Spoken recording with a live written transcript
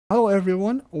Hello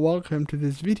everyone, welcome to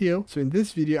this video. So in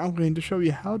this video I'm going to show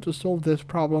you how to solve this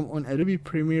problem on Adobe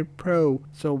Premiere Pro.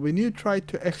 So when you try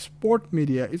to export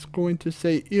media, it's going to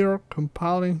say error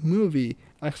compiling movie,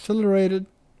 accelerated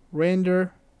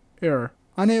render error,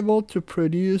 unable to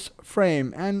produce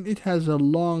frame, and it has a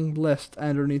long list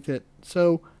underneath it.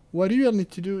 So what you will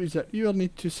need to do is that you will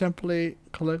need to simply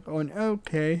click on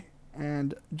OK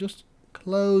and just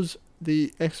close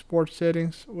the export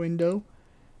settings window.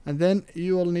 And then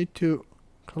you will need to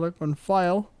click on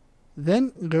File,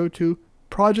 then go to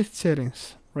Project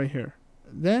Settings right here,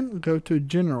 then go to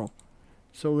General.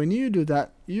 So when you do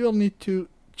that, you will need to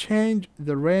change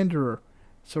the renderer.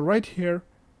 So right here,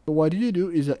 what you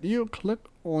do is that you click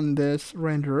on this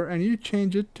renderer and you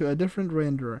change it to a different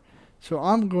renderer. So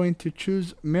I'm going to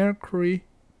choose Mercury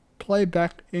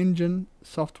Playback Engine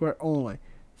Software only.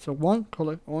 So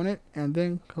click on it and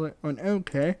then click on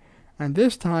OK. And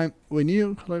this time, when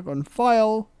you click on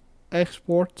File,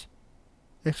 Export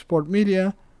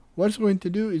Media, what it's going to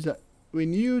do is that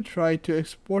when you try to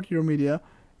export your media,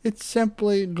 it's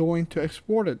simply going to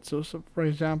export it. So for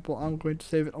example, I'm going to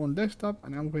save it on desktop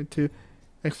and I'm going to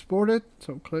export it.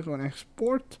 So click on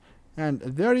Export, and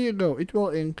there you go. It will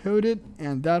encode it,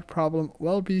 and that problem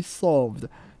will be solved.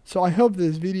 So I hope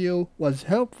this video was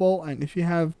helpful, and if you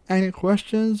have any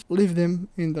questions, leave them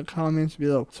in the comments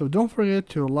below. So don't forget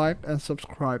to like and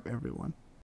subscribe, everyone.